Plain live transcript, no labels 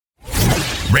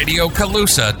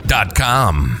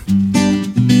RadioCalusa.com.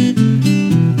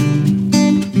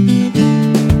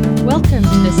 Welcome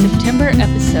to the September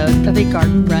episode of A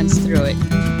Garden Runs Through It,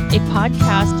 a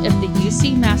podcast of the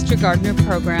UC Master Gardener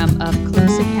program of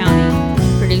Colusa County,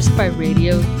 produced by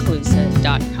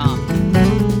RadioCalusa.com.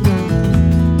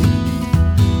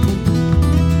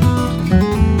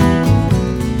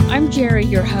 I'm Jerry,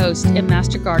 your host and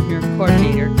Master Gardener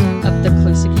Coordinator of the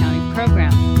Colusa County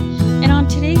program. And on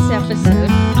today's episode,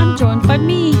 I'm joined by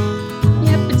me.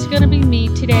 Yep, it's going to be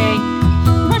me today.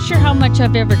 I'm not sure how much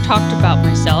I've ever talked about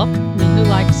myself. I mean, who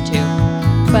likes to?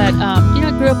 But,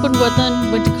 I grew up in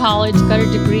Woodland, went to college, got a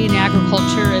degree in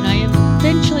agriculture, and I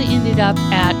eventually ended up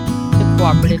at the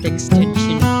Cooperative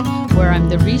Extension, where I'm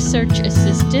the research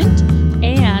assistant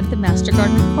and the Master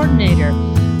Gardener Coordinator.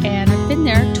 And I've been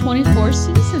there 24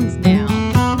 seasons now.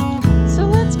 So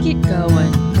let's get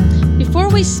going. Before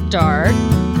we start,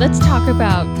 let's talk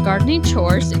about gardening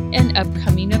chores and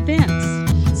upcoming events.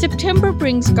 September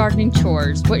brings gardening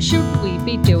chores. What should we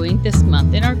be doing this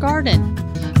month in our garden?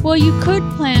 Well, you could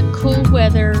plant cool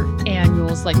weather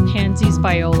annuals like pansies,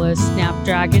 violas,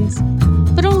 snapdragons,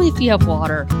 but only if you have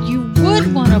water. You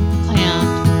would want to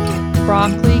plant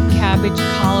broccoli, cabbage,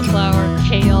 cauliflower,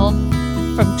 kale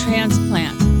from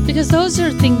transplants, because those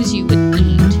are things you would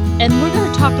eat. And we're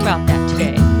going to talk about that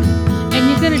today. And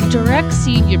you're going to direct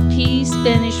seed your peas,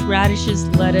 spinach, radishes,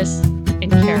 lettuce, and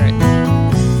carrots.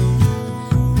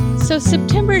 So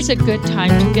September is a good time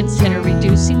to consider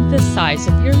reducing the size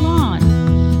of your lawn.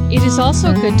 It is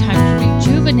also a good time to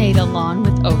rejuvenate a lawn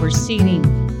with overseeding.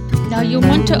 Now you'll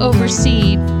want to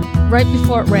overseed right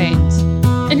before it rains.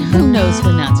 And who knows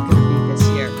when that's going to be this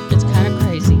year. It's kind of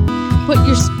crazy. Put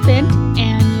your spent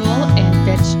annual and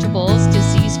vegetables,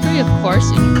 disease-free of course,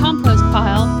 in your compost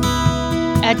pile.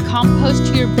 Add compost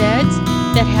to your beds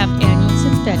that have annuals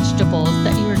and vegetables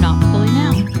that you are not pulling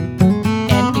out.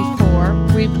 And before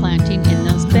replanting in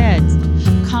those beds,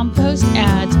 compost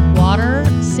adds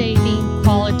water-saving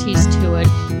qualities to it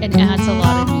and adds a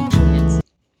lot of nutrients.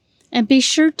 And be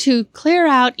sure to clear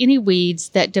out any weeds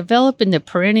that develop in the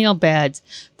perennial beds.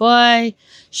 Boy,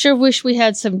 sure wish we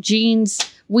had some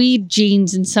weed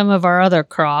genes in some of our other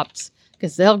crops,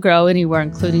 because they'll grow anywhere,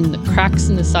 including the cracks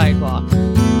in the sidewalk.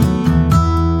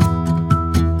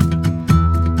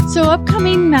 So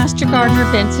upcoming Master Gardener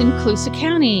events in Colusa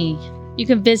County. You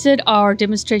can visit our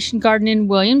demonstration garden in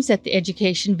Williams at the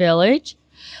Education Village.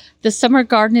 The summer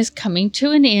garden is coming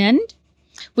to an end.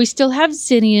 We still have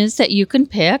zinnias that you can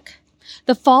pick.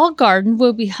 The fall garden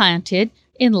will be planted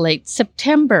in late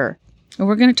September. And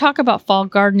we're going to talk about fall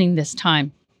gardening this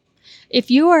time. If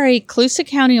you are a Colusa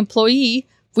County employee,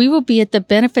 we will be at the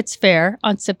Benefits Fair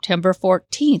on September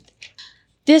 14th.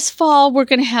 This fall, we're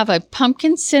going to have a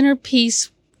pumpkin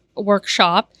centerpiece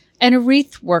workshop and a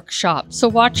wreath workshop, so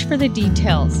watch for the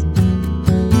details.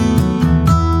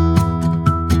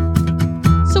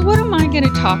 So what am I going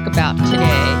to talk about today?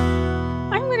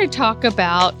 I'm going to talk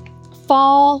about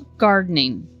fall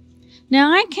gardening.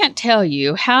 Now, I can't tell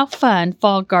you how fun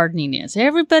fall gardening is.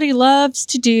 Everybody loves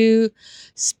to do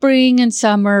spring and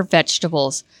summer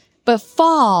vegetables, but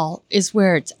fall is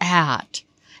where it's at.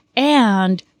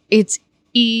 And it's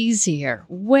easier,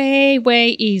 way,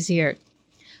 way easier.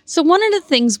 So one of the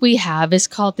things we have is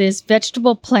called this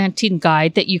vegetable planting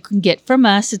guide that you can get from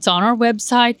us. It's on our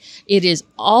website. It is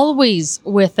always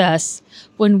with us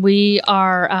when we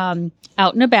are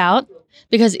out and about,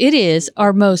 because it is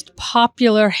our most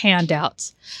popular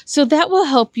handouts. So that will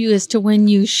help you as to when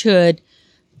you should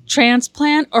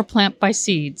transplant or plant by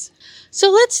seeds. So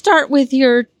let's start with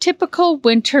your typical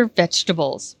winter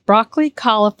vegetables: broccoli,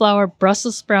 cauliflower,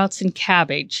 Brussels sprouts, and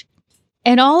cabbage.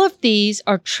 And all of these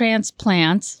are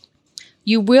transplants.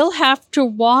 You will have to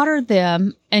water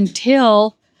them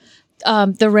until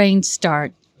the rains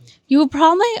start. You will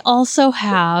probably also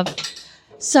have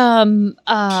some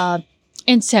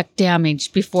insect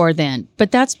damage before then,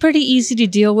 but that's pretty easy to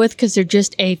deal with because they're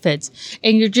just aphids.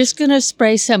 And you're just going to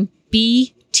spray some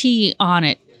BT on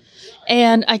it.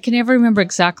 And I can never remember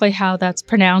exactly how that's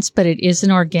pronounced, but it is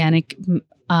an organic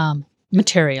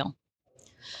material.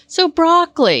 So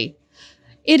broccoli.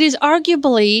 It is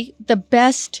arguably the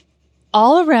best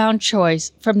all-around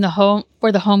choice for the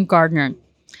home gardener.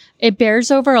 It bears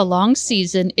over a long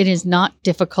season. It is not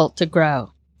difficult to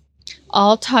grow.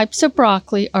 All types of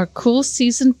broccoli are cool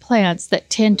season plants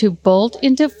that tend to bolt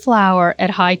into flower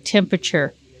at high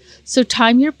temperature. So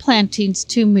time your plantings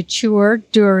to mature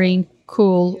during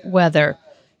cool weather.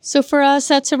 So for us,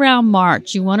 that's around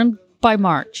March. You want them by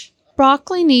March.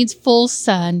 Broccoli needs full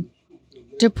sun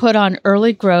to put on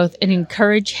early growth and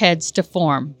encourage heads to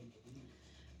form.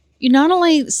 You not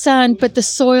only sun, but the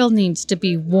soil needs to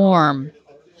be warm.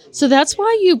 So that's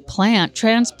why you plant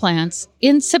transplants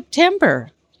in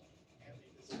September.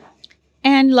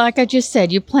 And like I just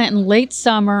said, you plant in late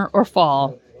summer or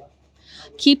fall.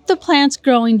 Keep the plants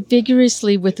growing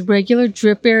vigorously with regular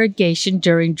drip irrigation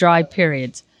during dry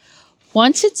periods.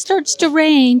 Once it starts to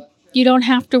rain, you don't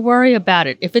have to worry about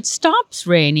it. If it stops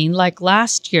raining, like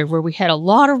last year where we had a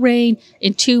lot of rain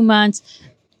in 2 months,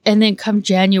 and then come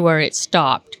January it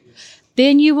stopped,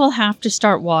 then you will have to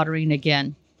start watering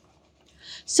again.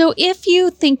 So if you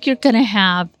think you're going to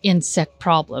have insect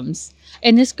problems,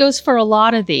 and this goes for a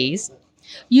lot of these,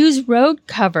 use road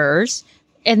covers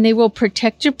and they will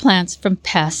protect your plants from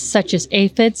pests such as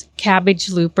aphids, cabbage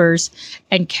loopers,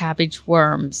 and cabbage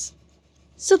worms.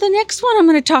 So the next one I'm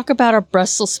going to talk about are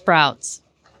Brussels sprouts.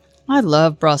 I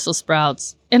love Brussels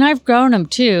sprouts, and I've grown them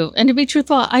too. And to be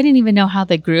truthful, I didn't even know how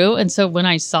they grew. And so when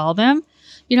I saw them,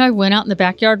 I went out in the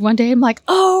backyard one day, I'm like,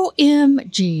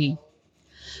 OMG.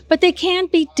 But they can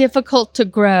be difficult to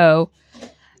grow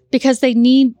because they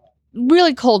need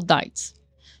really cold nights.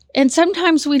 And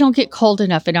sometimes we don't get cold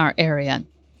enough in our area,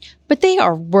 but they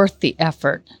are worth the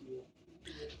effort.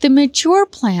 The mature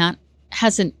plant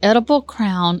has an edible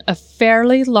crown of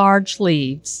fairly large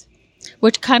leaves,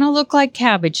 which kind of look like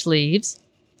cabbage leaves,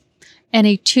 and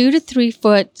a 2 to 3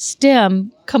 foot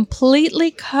stem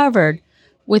completely covered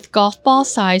with golf ball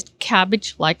sized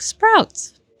cabbage like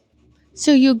sprouts.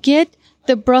 So you get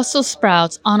the Brussels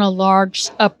sprouts on a large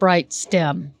upright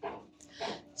stem.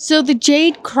 So the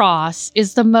Jade Cross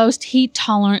is the most heat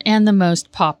tolerant and the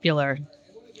most popular.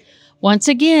 Once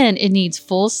again, it needs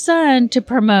full sun to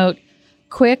promote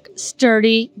quick,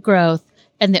 sturdy growth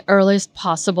and the earliest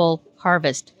possible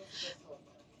harvest.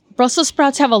 Brussels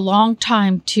sprouts have a long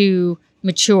time to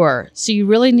mature, so you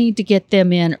really need to get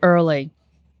them in early.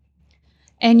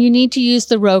 And you need to use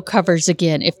the row covers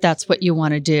again if that's what you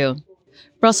want to do.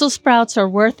 Brussels sprouts are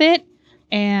worth it,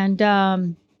 and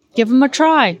give them a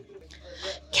try.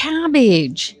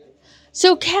 Cabbage.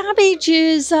 So cabbage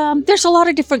is, there's a lot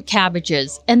of different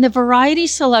cabbages, and the variety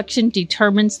selection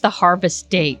determines the harvest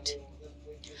date.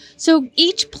 So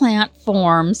each plant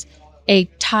forms a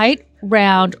tight,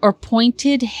 round, or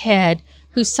pointed head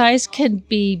whose size can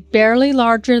be barely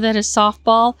larger than a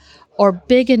softball or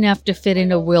big enough to fit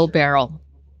in a wheelbarrow.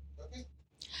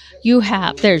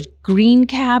 There's green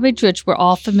cabbage, which we're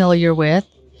all familiar with,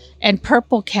 and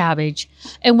purple cabbage,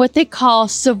 and what they call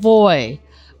Savoy,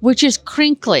 which is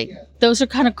crinkly. Those are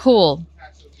kind of cool.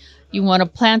 You want to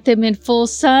plant them in full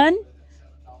sun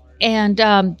and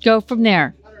go from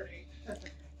there.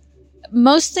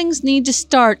 Most things need to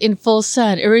start in full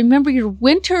sun. And remember, your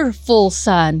winter full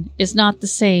sun is not the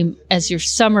same as your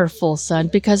summer full sun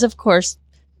because, of course,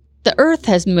 the earth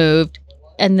has moved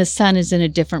and the sun is in a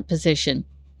different position.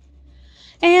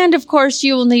 And, of course,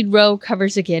 you will need row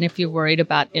covers again if you're worried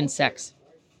about insects.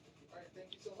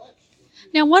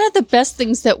 Now, one of the best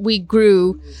things that we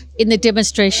grew in the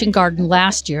demonstration garden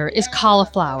last year is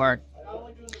cauliflower.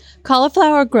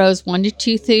 Cauliflower grows 1 to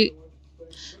 3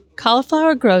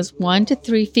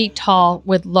 feet tall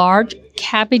with large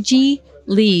cabbagey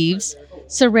leaves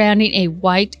surrounding a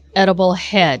white edible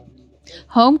head.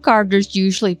 Home gardeners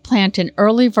usually plant an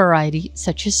early variety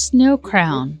such as snow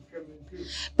crown.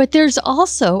 But there's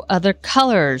also other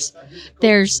colors.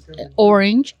 There's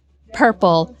orange,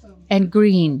 purple, and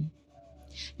green.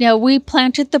 Now, we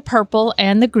planted the purple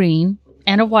and the green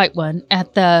and a white one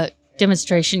at the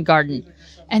demonstration garden.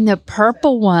 And the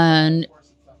purple one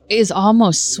is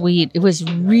almost sweet. It was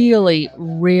really,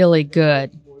 really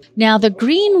good. Now, the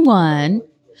green one,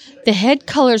 the head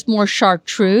color is more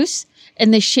chartreuse,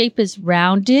 and the shape is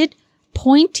rounded,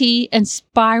 pointy, and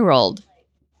spiraled,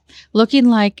 looking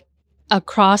like a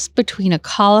cross between a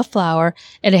cauliflower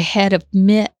and the head of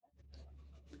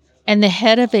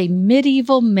a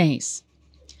medieval mace.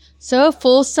 So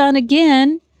full sun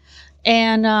again,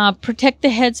 and protect the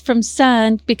heads from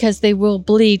sun because they will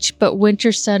bleach, but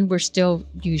winter sun we're still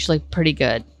usually pretty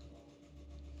good.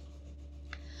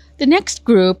 The next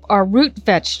group are root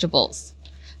vegetables.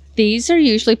 These are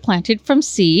usually planted from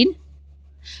seed.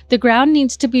 The ground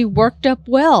needs to be worked up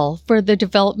well for the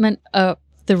development of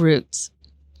the roots.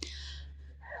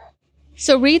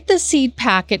 So read the seed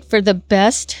packet for the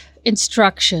best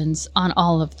instructions on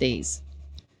all of these.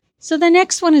 So the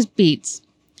next one is beets.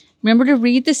 Remember to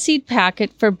read the seed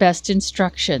packet for best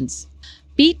instructions.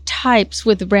 Beet types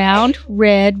with round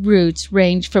red roots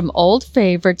range from old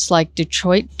favorites like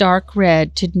Detroit Dark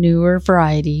Red to newer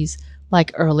varieties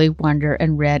like Early Wonder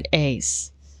and Red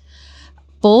Ace.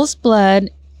 Bull's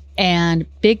Blood and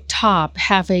Big Top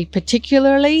have a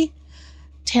particularly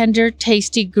tender,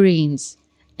 tasty greens,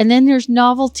 And then there's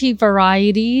novelty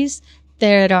varieties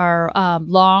that are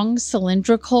long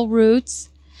cylindrical roots,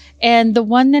 and the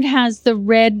one that has the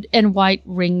red and white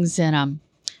rings in them.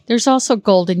 There's also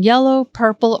golden yellow,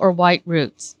 purple, or white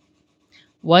roots.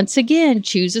 Once again,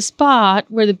 choose a spot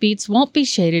where the beets won't be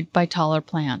shaded by taller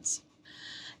plants.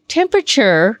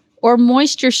 Temperature or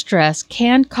moisture stress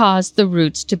can cause the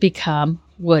roots to become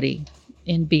woody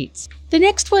in beets. The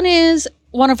next one is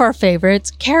one of our favorites,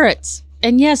 carrots.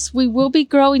 And yes, we will be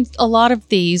growing a lot of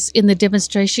these in the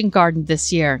demonstration garden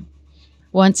this year.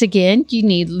 Once again, you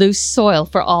need loose soil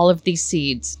for all of these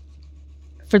seeds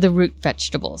for the root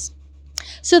vegetables.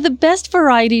 So the best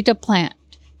variety to plant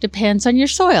depends on your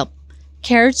soil.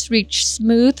 Carrots reach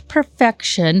smooth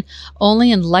perfection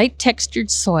only in light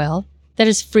textured soil that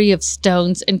is free of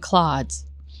stones and clods.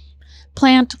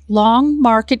 Plant long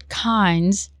market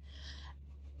kinds.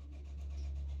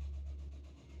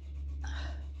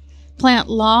 Plant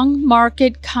long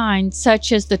market kinds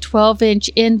such as the 12-inch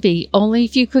Envy only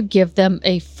if you could give them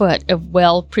a foot of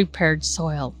well-prepared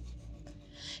soil.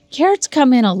 Carrots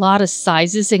come in a lot of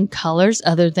sizes and colors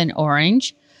other than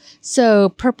orange. So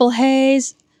purple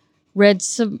haze, red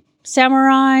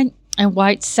samurai, and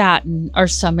white satin are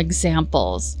some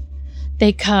examples.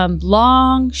 They come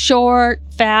long, short,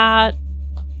 fat,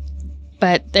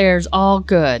 but there's all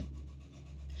good.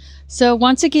 So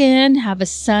once again, have a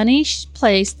sunny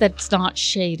place that's not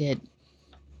shaded.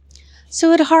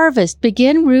 So at harvest,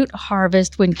 begin root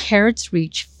harvest when carrots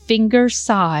reach finger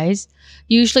size,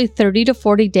 usually 30 to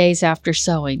 40 days after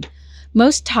sowing.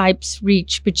 Most types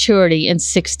reach maturity in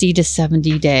 60 to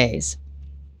 70 days.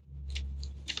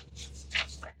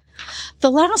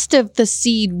 The last of the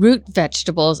seed root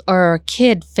vegetables are a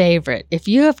kid favorite. If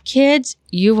you have kids,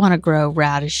 you want to grow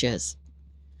radishes.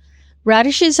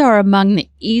 Radishes are among the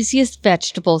easiest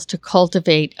vegetables to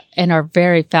cultivate and are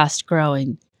very fast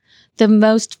growing. The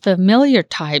most familiar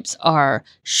types are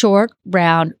short,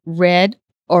 round, red,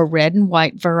 or red and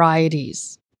white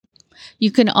varieties. You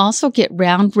can also get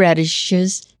round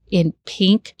radishes in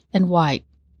pink and white.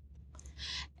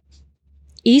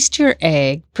 Easter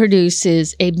egg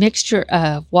produces a mixture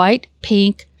of white,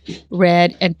 pink,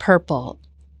 red, and purple.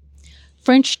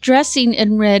 French dressing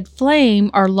and red flame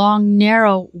are long,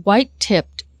 narrow,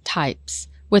 white-tipped types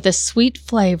with a sweet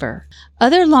flavor.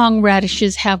 Other long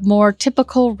radishes have more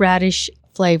typical radish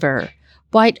flavor.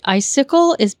 White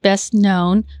icicle is best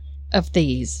known of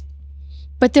these.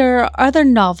 But there are other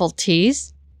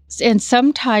novelties and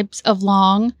some types of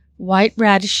long, white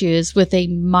radishes with a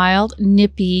mild,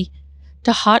 nippy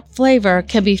to hot flavor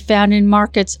can be found in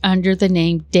markets under the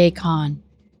name daikon.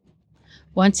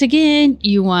 Once again,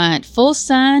 you want full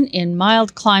sun in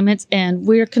mild climates, and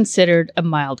we're considered a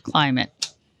mild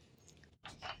climate.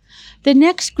 The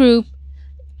next group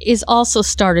is also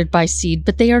started by seed,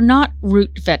 but they are not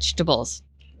root vegetables.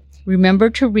 Remember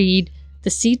to read the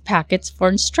seed packets for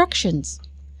instructions.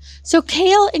 So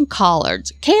kale and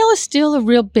collards. Kale is still a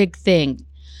real big thing.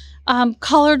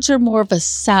 Collards are more of a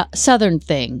southern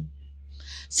thing.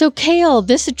 So kale,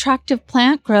 this attractive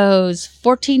plant grows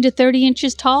 14 to 30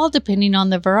 inches tall, depending on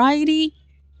the variety.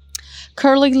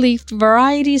 Curly-leafed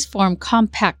varieties form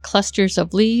compact clusters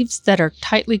of leaves that are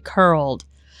tightly curled.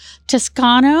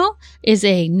 Toscano is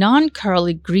a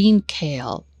non-curly green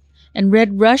kale, and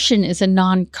Red Russian is a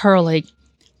non-curly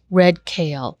red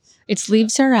kale. Its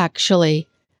leaves are actually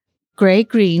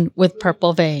gray-green with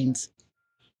purple veins.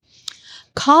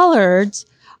 Collards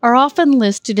are often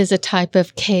listed as a type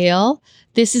of kale.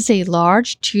 This is a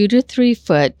large 2 to 3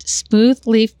 foot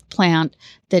smooth-leafed plant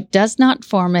that does not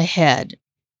form a head.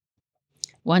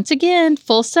 Once again,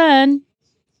 full sun.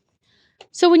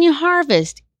 So when you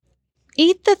harvest,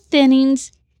 eat the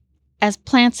thinnings as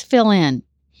plants fill in.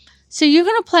 So you're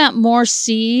going to plant more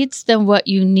seeds than what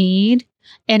you need.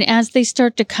 And as they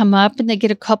start to come up and they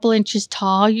get a couple inches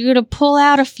tall, you're going to pull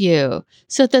out a few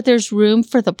so that there's room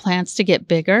for the plants to get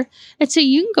bigger. And so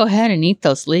you can go ahead and eat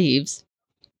those leaves.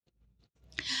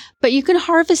 But you can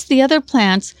harvest the other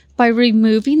plants by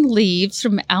removing leaves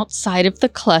from outside of the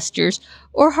clusters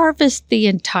or harvest the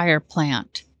entire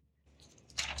plant.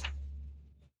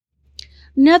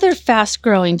 Another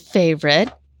fast-growing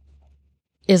favorite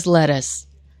is lettuce.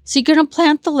 So you're going to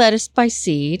plant the lettuce by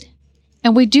seed,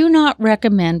 and we do not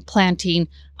recommend planting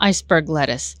iceberg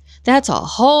lettuce. That's a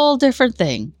whole different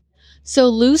thing. So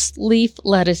loose leaf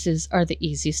lettuces are the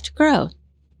easiest to grow.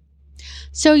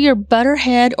 So your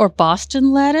butterhead or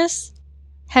Boston lettuce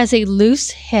has a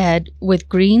loose head with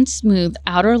green smooth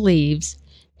outer leaves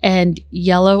and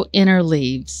yellow inner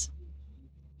leaves.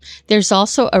 There's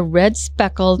also a red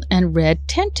speckled and red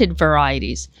tinted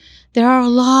varieties. There are a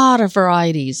lot of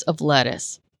varieties of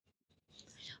lettuce.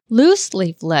 Loose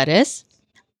leaf lettuce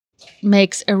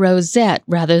makes a rosette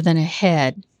rather than a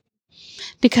head.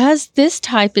 Because this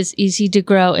type is easy to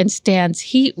grow and stands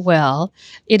heat well,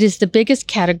 it is the biggest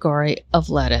category of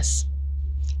lettuce.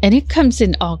 And it comes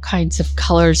in all kinds of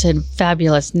colors and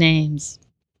fabulous names.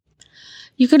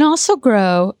 You can also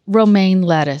grow romaine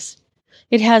lettuce.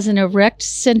 It has an erect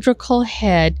cylindrical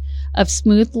head of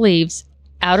smooth leaves,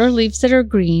 outer leaves that are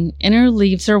green, inner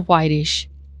leaves are whitish.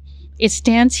 It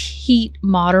stands heat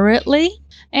moderately,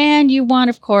 and you want,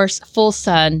 of course, full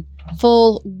sun,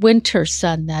 full winter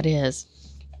sun, that is.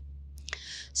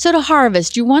 So to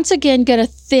harvest, you once again get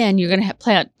you're going to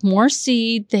plant more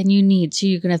seed than you need. So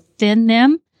you're going to thin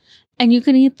them, and you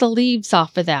can eat the leaves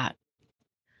off of that.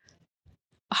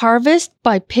 Harvest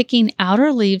by picking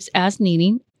outer leaves as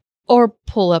needing, or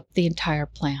pull up the entire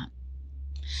plant.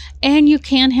 And you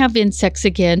can have insects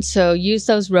again, so use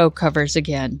those row covers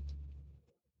again.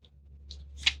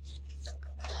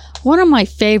 One of my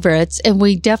favorites, and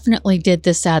we definitely did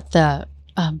this at the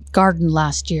garden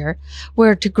last year,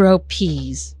 were to grow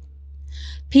peas.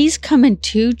 Peas come in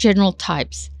two general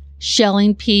types,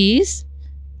 shelling peas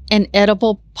and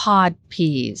edible pod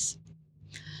peas.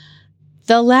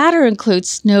 The latter includes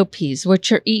snow peas,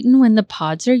 which are eaten when the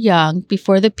pods are young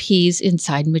before the peas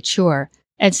inside mature,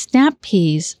 and snap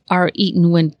peas are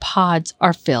eaten when pods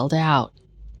are filled out.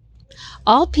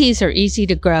 All peas are easy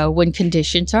to grow when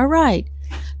conditions are right.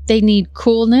 They need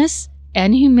coolness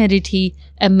and humidity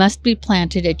and must be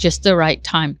planted at just the right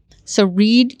time. So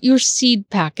read your seed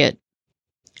packet.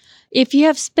 If you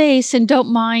have space and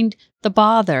don't mind the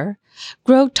bother,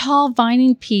 grow tall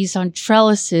vining peas on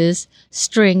trellises,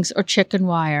 strings, or chicken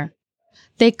wire.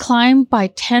 They climb by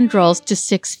tendrils to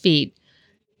 6 feet.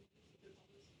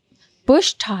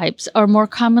 Bush types are more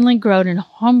commonly grown in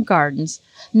home gardens.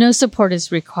 No support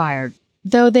is required,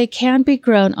 though they can be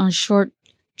grown on short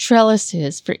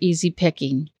trellises for easy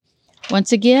picking.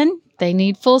 Once again, they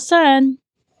need full sun.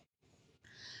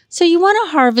 So you want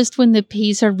to harvest when the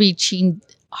peas are reaching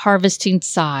harvesting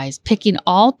size, picking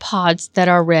all pods that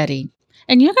are ready.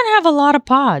 And you're going to have a lot of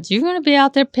pods. You're going to be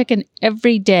out there picking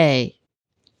every day.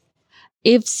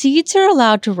 If seeds are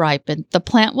allowed to ripen, the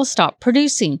plant will stop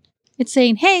producing. It's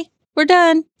saying, hey, we're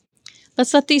done.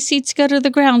 Let's let these seeds go to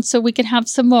the ground so we can have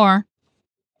some more.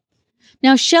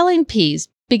 Now, shelling peas.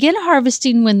 Begin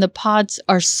harvesting when the pods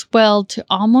are swelled to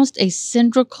almost a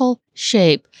cylindrical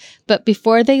shape, but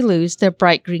before they lose their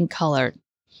bright green color.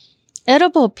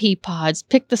 Edible pea pods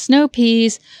pick the snow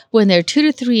peas when they're 2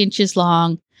 to 3 inches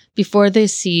long before the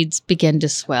seeds begin to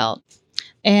swell.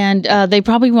 And they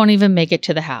probably won't even make it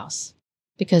to the house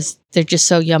because they're just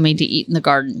so yummy to eat in the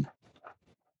garden.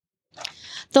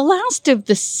 The last of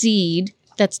the seed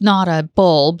that's not a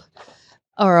bulb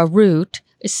or a root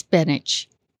is spinach.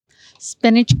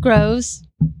 Spinach grows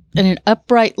in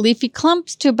upright leafy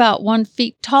clumps to about 1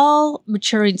 foot tall,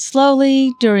 maturing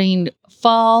slowly during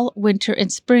fall, winter,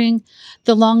 and spring.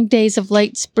 The long days of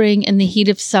late spring and the heat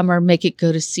of summer make it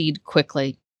go to seed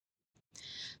quickly.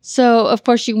 So, of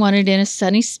course, you want it in a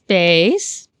sunny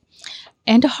space.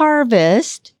 And to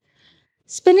harvest,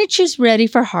 spinach is ready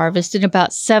for harvest in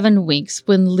about 7 weeks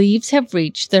when leaves have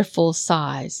reached their full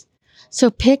size.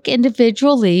 So pick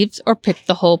individual leaves or pick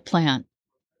the whole plant.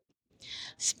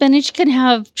 Spinach can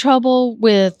have trouble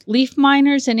with leaf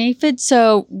miners and aphids,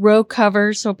 so row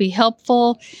covers will be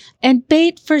helpful, and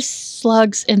bait for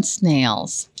slugs and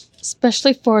snails,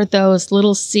 especially for those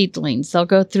little seedlings. They'll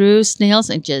go through snails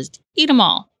and just eat them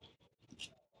all.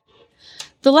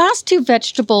 The last 2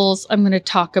 vegetables I'm going to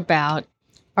talk about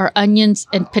are onions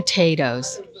and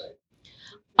potatoes.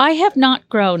 I have not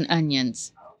grown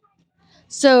onions,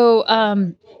 so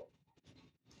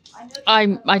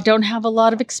I don't have a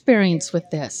lot of experience with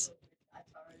this.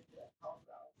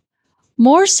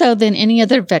 More so than any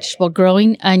other vegetable,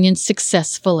 growing onions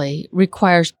successfully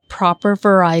requires proper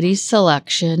variety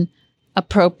selection,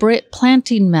 appropriate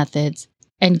planting methods,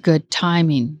 and good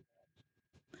timing.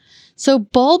 So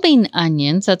bulbing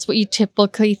onions, that's what you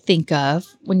typically think of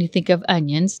when you think of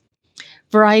onions.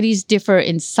 Varieties differ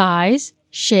in size,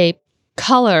 shape,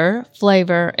 color,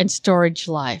 flavor, and storage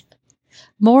life.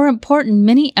 More important,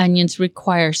 many onions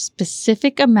require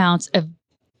specific amounts of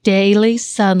daily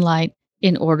sunlight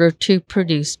in order to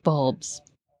produce bulbs.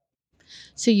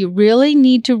 So you really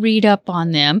need to read up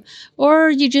on them,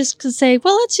 or you just could say,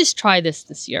 well, let's just try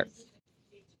this year.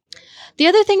 The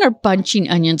other thing are bunching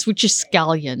onions, which are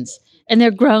scallions, and they're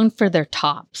grown for their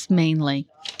tops mainly.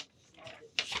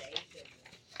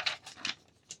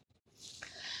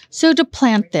 So to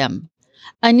plant them,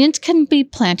 onions can be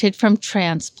planted from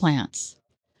transplants.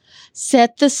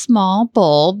 Set the small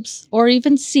bulbs or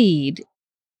even seed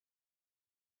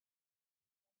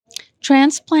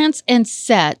Transplants and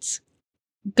sets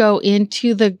go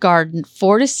into the garden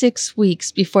 4 to 6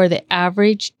 weeks before the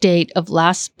average date of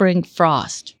last spring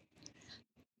frost.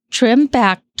 Trim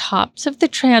back tops of the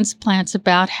transplants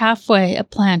about halfway at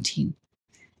planting.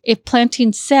 If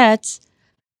planting sets,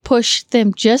 push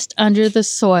them just under the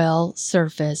soil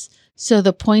surface so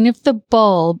the point of the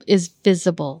bulb is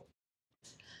visible.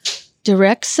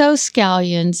 Direct sow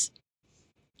scallions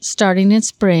starting in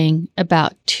spring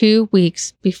about 2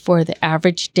 weeks before the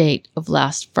average date of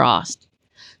last frost.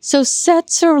 So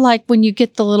sets are like when you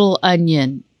get the little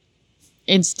onion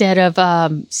instead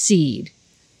of seed.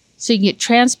 So you can get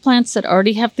transplants that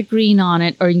already have the green on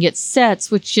it, or you can get sets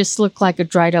which just look like a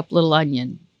dried up little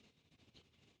onion.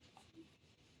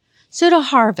 So to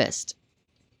harvest,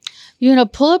 you're going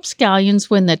to pull up scallions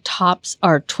when the tops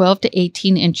are 12 to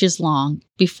 18 inches long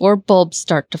before bulbs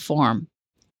start to form.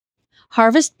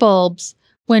 Harvest bulbs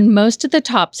when most of the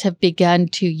tops have begun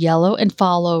to yellow and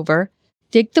fall over.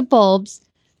 Dig the bulbs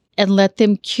and let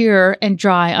them cure and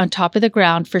dry on top of the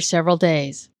ground for several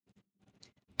days.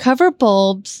 Cover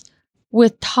bulbs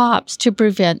with tops to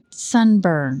prevent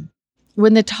sunburn.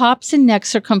 When the tops and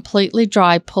necks are completely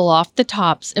dry, pull off the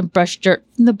tops and brush dirt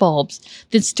from the bulbs,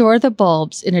 then store the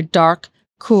bulbs in a dark,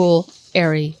 cool,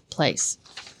 airy place.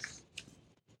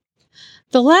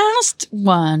 The last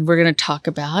one we're going to talk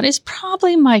about is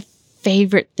probably my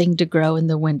favorite thing to grow in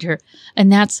the winter,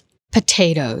 and that's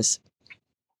potatoes.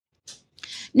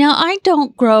 Now, I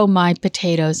don't grow my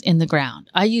potatoes in the ground.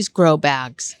 I use grow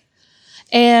bags.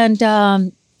 And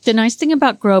the nice thing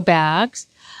about grow bags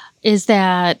is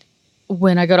that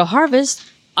when I go to harvest,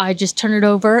 I just turn it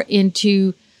over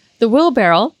into the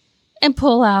wheelbarrow and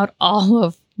pull out all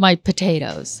of my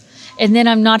potatoes. And then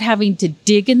I'm not having to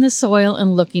dig in the soil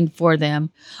and looking for them.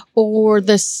 Or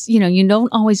this, you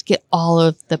don't always get all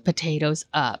of the potatoes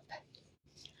up.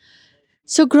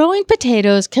 So growing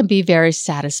potatoes can be very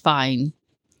satisfying.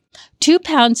 2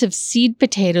 pounds of seed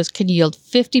potatoes can yield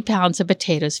 50 pounds of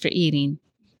potatoes for eating.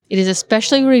 It is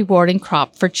especially a rewarding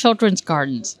crop for children's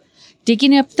gardens.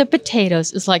 Digging up the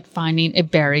potatoes is like finding a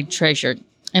buried treasure.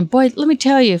 And boy, let me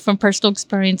tell you from personal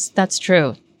experience, that's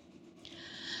true.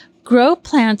 Grow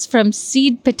plants from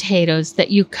seed potatoes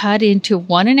that you cut into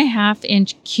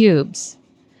 1.5-inch cubes,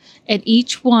 and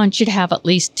each one should have at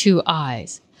least 2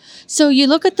 eyes. So you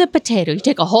look at the potato, you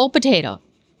take a whole potato,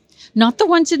 not the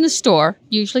ones in the store.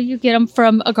 Usually you get them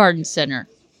from a garden center.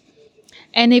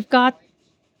 And they've got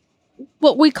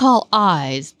what we call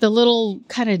eyes, the little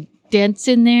kind of dents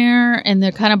in there, and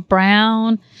they're kind of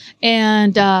brown.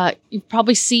 And you've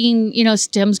probably seen,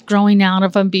 stems growing out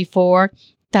of them before.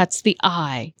 That's the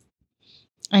eye.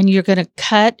 And you're going to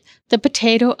cut the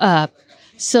potato up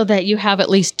so that you have at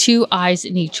least 2 eyes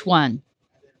in each one.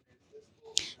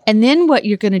 And then what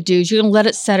you're going to do is you're going to let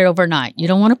it set overnight. You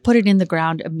don't want to put it in the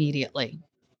ground immediately.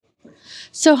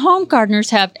 So home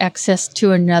gardeners have access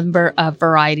to a number of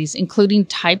varieties, including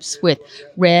types with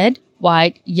red,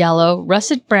 white, yellow,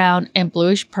 russet brown, and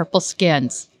bluish purple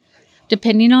skins.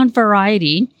 Depending on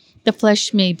variety, the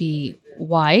flesh may be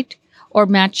white or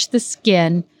match the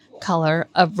skin color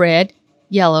of red,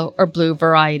 yellow, or blue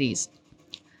varieties.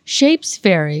 Shapes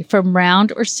vary from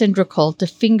round or cylindrical to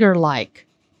finger-like.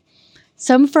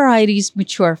 Some varieties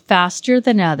mature faster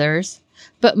than others,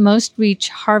 but most reach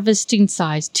harvesting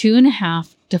size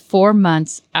 2.5 to 4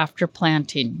 months after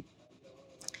planting.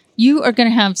 You are going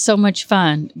to have so much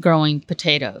fun growing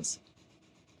potatoes.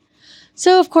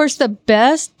 So, of course, the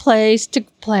best place to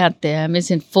plant them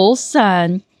is in full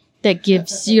sun that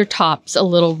gives your tops a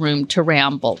little room to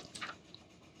ramble.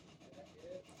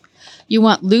 You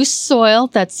want loose soil.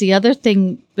 That's the other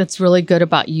thing that's really good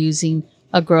about using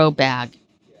a grow bag.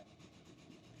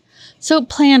 So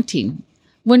planting.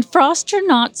 When frosts are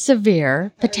not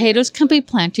severe, potatoes can be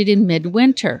planted in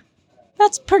midwinter.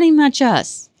 That's pretty much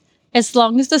us, as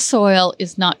long as the soil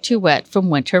is not too wet from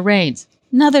winter rains.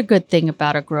 Another good thing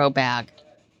about a grow bag.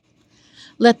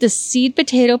 Let the seed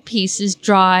potato pieces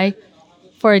dry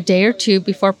for a day or 2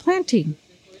 before planting.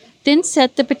 Then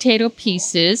set the potato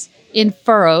pieces in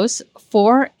furrows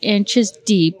 4 inches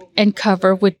deep and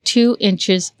cover with 2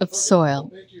 inches of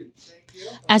soil.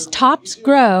 As tops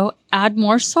grow, add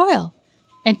more soil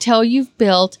until you've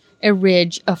built a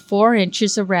ridge of 4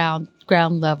 inches around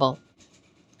ground level.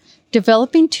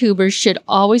 Developing tubers should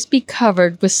always be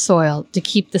covered with soil to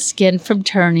keep the skin from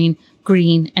turning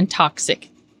green and toxic.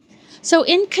 So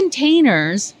in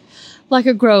containers, like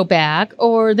a grow bag,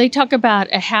 or they talk about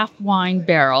a half wine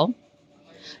barrel,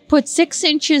 put 6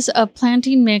 inches of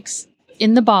planting mix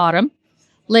in the bottom,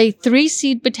 lay 3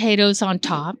 seed potatoes on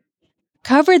top,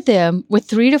 cover them with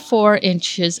 3 to 4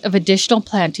 inches of additional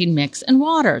planting mix and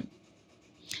water.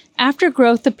 After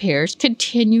growth appears,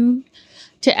 continue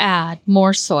to add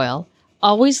more soil,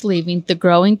 always leaving the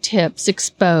growing tips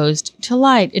exposed to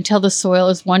light until the soil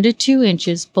is 1 to 2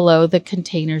 inches below the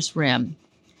container's rim.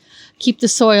 Keep the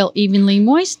soil evenly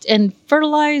moist and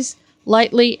fertilize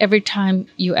lightly every time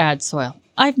you add soil.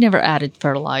 I've never added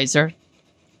fertilizer,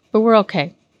 but we're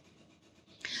okay.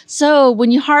 So when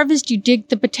you harvest, you dig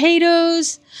the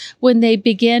potatoes when they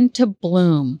begin to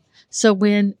bloom. So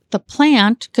when the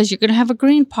plant, because you're going to have a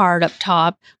green part up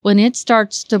top, when it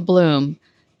starts to bloom,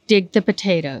 dig the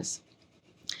potatoes.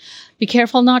 Be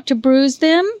careful not to bruise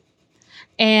them,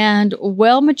 and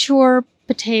well-mature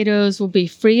potatoes will be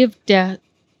free of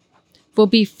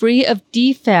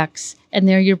defects, and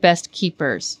they're your best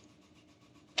keepers.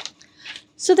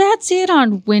 So that's it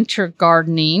on winter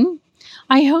gardening.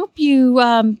 I hope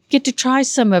you get to try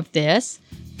some of this.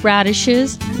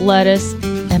 Radishes, lettuce,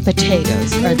 and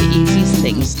potatoes are the easiest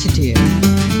things to do.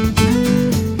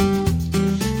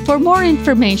 For more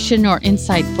information or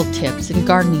insightful tips and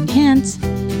gardening hints,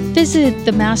 visit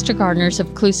the Master Gardeners of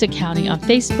Colusa County on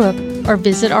Facebook or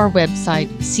visit our website,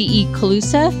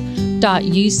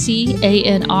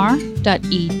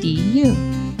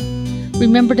 cecolusa.ucanr.edu.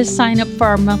 Remember to sign up for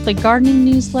our monthly gardening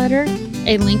newsletter.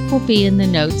 A link will be in the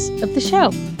notes of the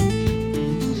show.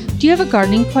 Do you have a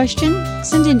gardening question?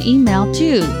 Send an email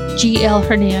to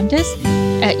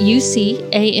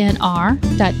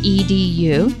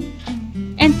glhernandez@ucanr.edu.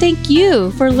 And thank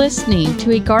you for listening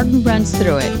to A Garden Runs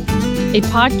Through It, a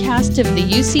podcast of the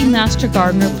UC Master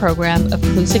Gardener Program of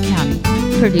Colusa County,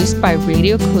 produced by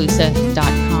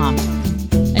RadioColusa.com.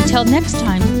 Until next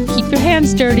time, keep your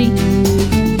hands dirty.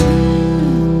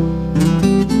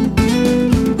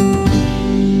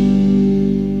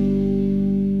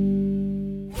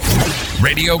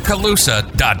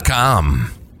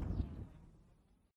 RadioColusa.com